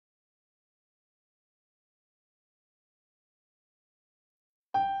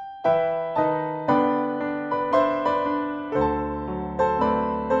Okay,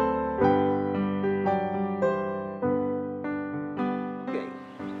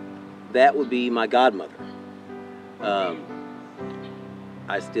 that would be my godmother.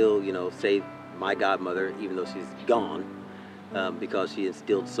 I still, say my godmother, even though she's gone, because she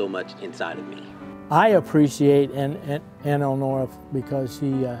instilled so much inside of me. I appreciate Eleanor because she,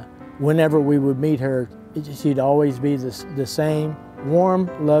 whenever we would meet her, she'd always be the same, warm,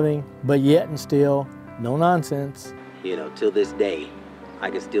 loving, but yet and still no nonsense. Till this day, I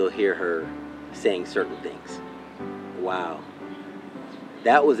can still hear her saying certain things. Wow.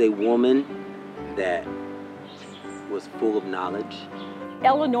 That was a woman that was full of knowledge.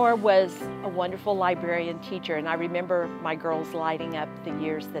 Eleanor was a wonderful librarian teacher, and I remember my girls lighting up the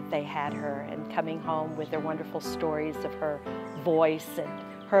years that they had her and coming home with their wonderful stories of her voice and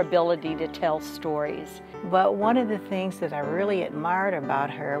her ability to tell stories. But one of the things that I really admired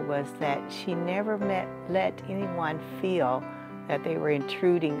about her was that she never let anyone feel that they were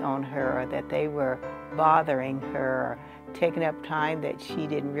intruding on her or that they were bothering her or taking up time that she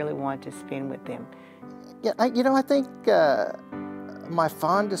didn't really want to spend with them. Yeah, I think my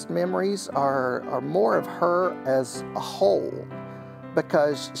fondest memories are more of her as a whole,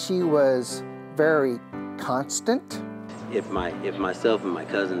 because she was very constant. If myself and my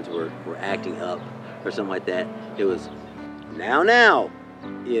cousins were acting up or something like that, it was now,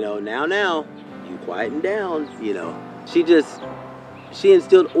 you quieten down, She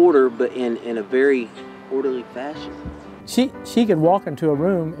instilled order, but in a very orderly fashion. She could walk into a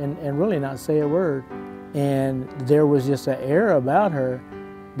room and really not say a word. And there was just an air about her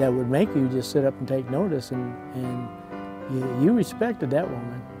that would make you just sit up and take notice, and you respected that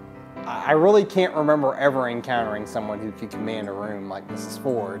woman. I really can't remember ever encountering someone who could command a room like Mrs.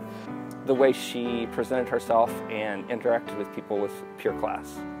 Ford. The way she presented herself and interacted with people was pure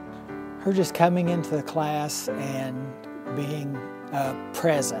class. Her just coming into the class and being a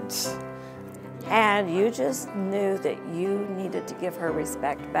presence. And you just knew that you needed to give her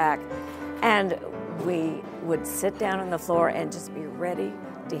respect back. And we would sit down on the floor and just be ready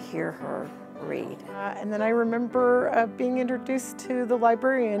to hear her read. And then I remember being introduced to the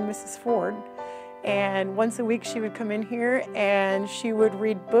librarian, Mrs. Ford. And once a week she would come in here and she would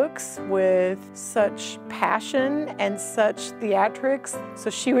read books with such passion and such theatrics. So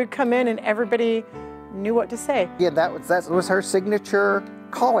she would come in and everybody knew what to say. Yeah, that was her signature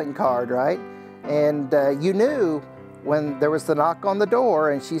calling card, right? And you knew when there was the knock on the door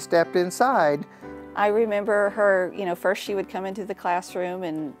and she stepped inside. I remember her, first she would come into the classroom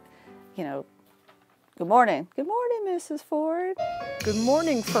and, good morning. Good morning, Mrs. Ford. Good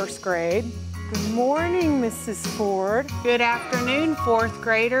morning, first grade. Good morning, Mrs. Ford. Good afternoon, fourth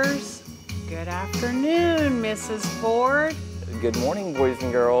graders. Good afternoon, Mrs. Ford. Good morning, boys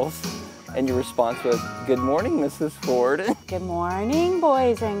and girls. And your response was, good morning, Mrs. Ford. Good morning,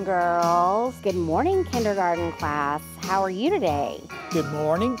 boys and girls. Good morning, kindergarten class. How are you today? Good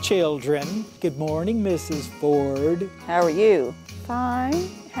morning, children. Good morning, Mrs. Ford. How are you? Fine.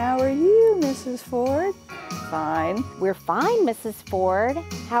 How are you, Mrs. Ford? Fine. We're fine, Mrs. Ford.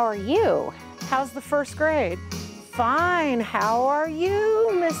 How are you? How's the first grade? Fine. How are you,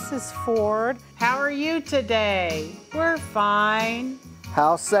 Mrs. Ford? How are you today? We're fine.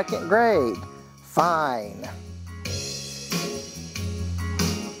 How's second grade? Fine.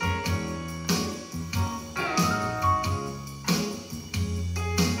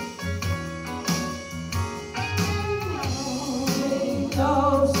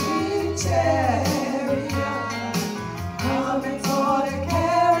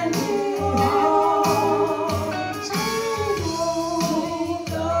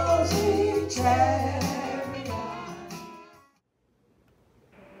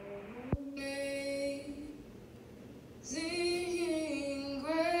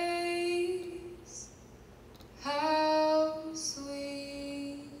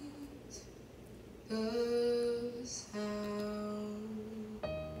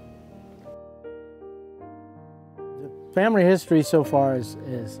 Family history so far as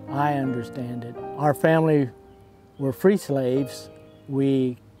I understand it, our family were free slaves.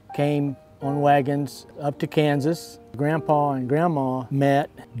 We came on wagons up to Kansas. Grandpa and Grandma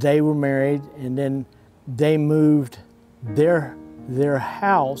met, they were married, and then they moved their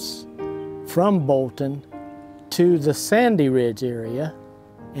house from Bolton to the Sandy Ridge area.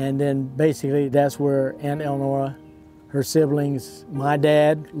 And then basically that's where Aunt Eleanor, her siblings, my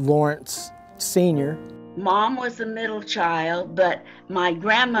dad, Lawrence Sr. Mom was the middle child, but my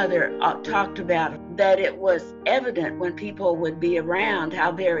grandmother talked about that it was evident when people would be around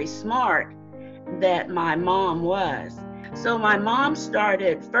how very smart that my mom was. So my mom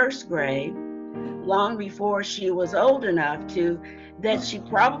started first grade long before she was old enough that she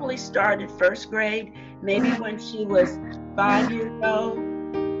probably started first grade maybe when she was 5 years old.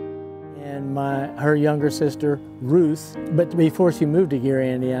 And her younger sister, Ruth, but before she moved to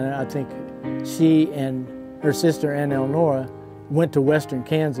Gary, Indiana, I think she and her sister, Eleanor, went to Western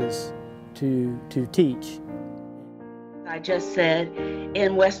Kansas to teach. I just said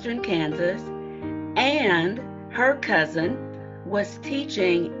in Western Kansas, and her cousin was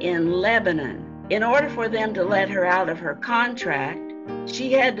teaching in Lebanon. In order for them to let her out of her contract,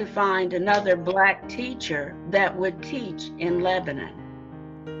 she had to find another black teacher that would teach in Lebanon.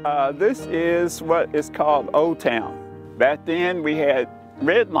 This is what is called Old Town. Back then we had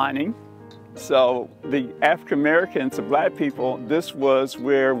redlining, so the African Americans, the black people, this was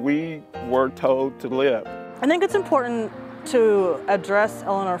where we were told to live. I think it's important to address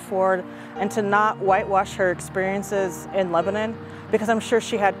Eleanor Ford and to not whitewash her experiences in Lebanon, because I'm sure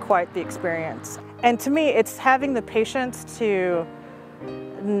she had quite the experience. And to me, it's having the patience to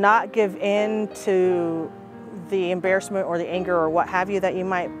not give in to the embarrassment or the anger or what have you that you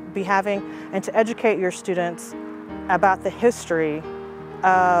might be having, and to educate your students about the history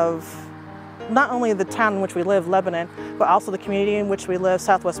of not only the town in which we live, Lebanon, but also the community in which we live,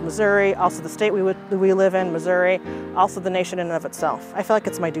 Southwest Missouri, also the state we live in, Missouri, also the nation in and of itself. I feel like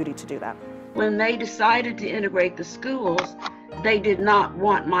it's my duty to do that. When they decided to integrate the schools, they did not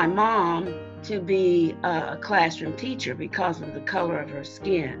want my mom to be a classroom teacher because of the color of her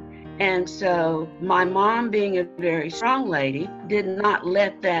skin. And so my mom, being a very strong lady, did not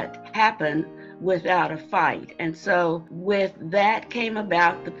let that happen without a fight. And so with that came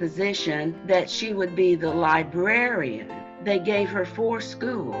about the position that she would be the librarian. They gave her 4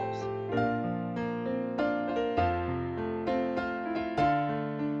 schools.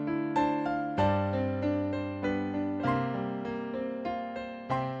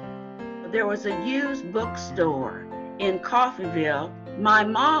 There was a used bookstore in Coffeyville. My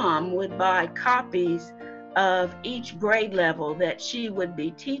mom would buy copies of each grade level that she would be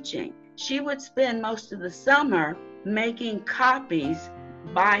teaching. She would spend most of the summer making copies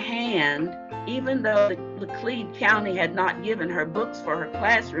by hand. Even though the Laclede County had not given her books for her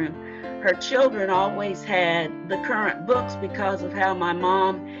classroom, her children always had the current books because of how my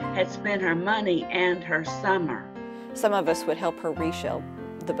mom had spent her money and her summer. Some of us would help her reshelve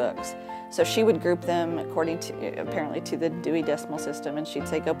the books. So she would group them according to, apparently, to the Dewey Decimal System, and she'd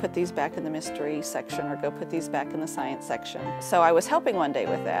say, go put these back in the mystery section or go put these back in the science section. So I was helping one day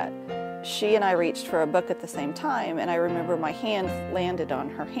with that. She and I reached for a book at the same time, and I remember my hand landed on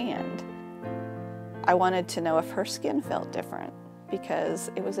her hand. I wanted to know if her skin felt different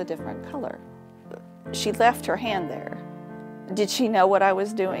because it was a different color. She left her hand there. Did she know what I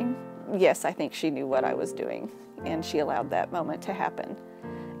was doing? Yes, I think she knew what I was doing, and she allowed that moment to happen.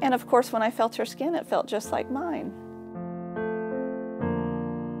 And of course, when I felt her skin, it felt just like mine.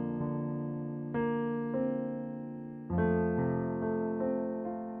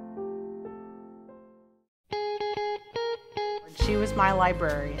 She was my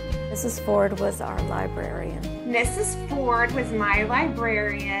librarian. Mrs. Ford was our librarian. Mrs. Ford was my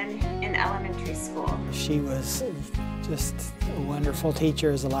librarian in elementary school. She was just a wonderful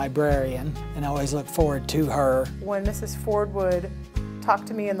teacher as a librarian, and I always look forward to her. When Mrs. Ford would talk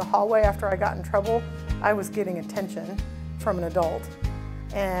to me in the hallway after I got in trouble, I was getting attention from an adult.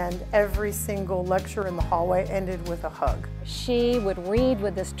 And every single lecture in the hallway ended with a hug. She would read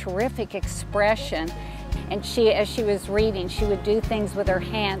with this terrific expression, and as she was reading, she would do things with her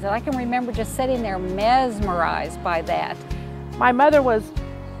hands. And I can remember just sitting there mesmerized by that. My mother was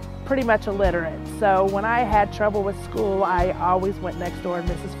pretty much illiterate, so when I had trouble with school, I always went next door, and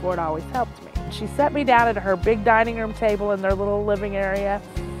Mrs. Ford always helped me. She set me down at her big dining room table in their little living area,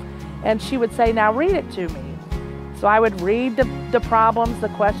 and she would say, now read it to me. So I would read the problems, the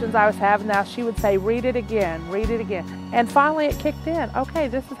questions I was having. Now she would say, read it again, read it again. And finally it kicked in. Okay,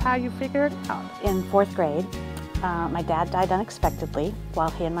 this is how you figure it out. In 4th grade, my dad died unexpectedly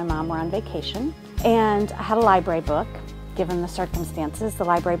while he and my mom were on vacation. And I had a library book. Given the circumstances, the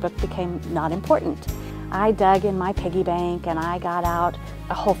library book became not important. I dug in my piggy bank and I got out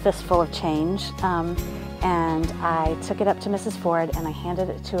a whole fistful of change, and I took it up to Mrs. Ford and I handed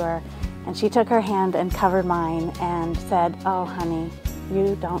it to her, and she took her hand and covered mine and said, oh honey,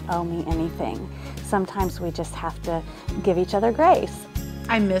 you don't owe me anything. Sometimes we just have to give each other grace.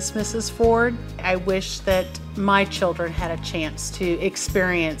 I miss Mrs. Ford. I wish that my children had a chance to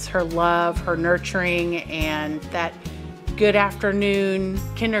experience her love, her nurturing, and that good afternoon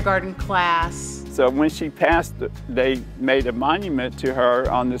kindergarten class. So when she passed, they made a monument to her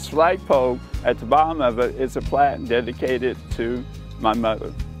on this flagpole. At the bottom of it is a plaque dedicated to my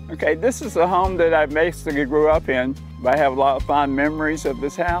mother. Okay, this is a home that I basically grew up in, but I have a lot of fond memories of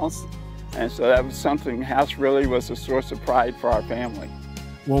this house. And so that was something, the house really was a source of pride for our family.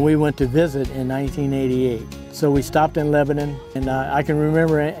 When we went to visit in 1988, so we stopped in Lebanon, and I can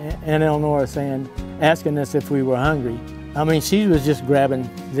remember Aunt Eleanor asking us if we were hungry. I mean, she was just grabbing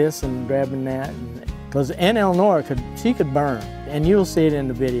this and grabbing that, because Aunt Eleanor could burn, and you'll see it in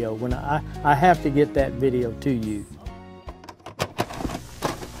the video. When I have to get that video to you.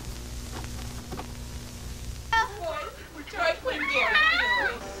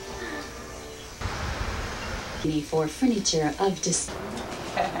 For furniture of this.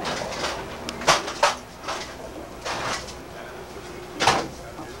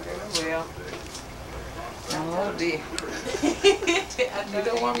 Well, oh dear. You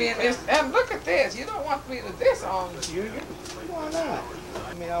don't want me in this. And look at this. You don't want me to this on you. Why not?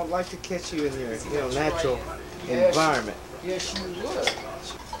 I mean, I would like to catch you in your natural environment. Yes, you would.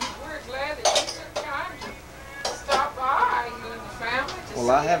 We're glad that you took time to stop by, you and the family.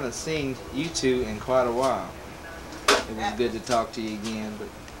 Well, I haven't seen you two in quite a while. It was good to talk to you again, but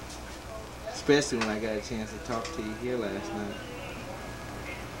especially when I got a chance to talk to you here last night.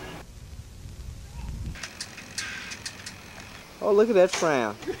 Oh, look at that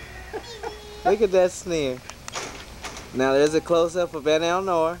frown. Look at that sneer. Now there's a close-up of Aunt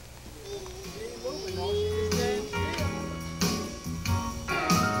Eleanor.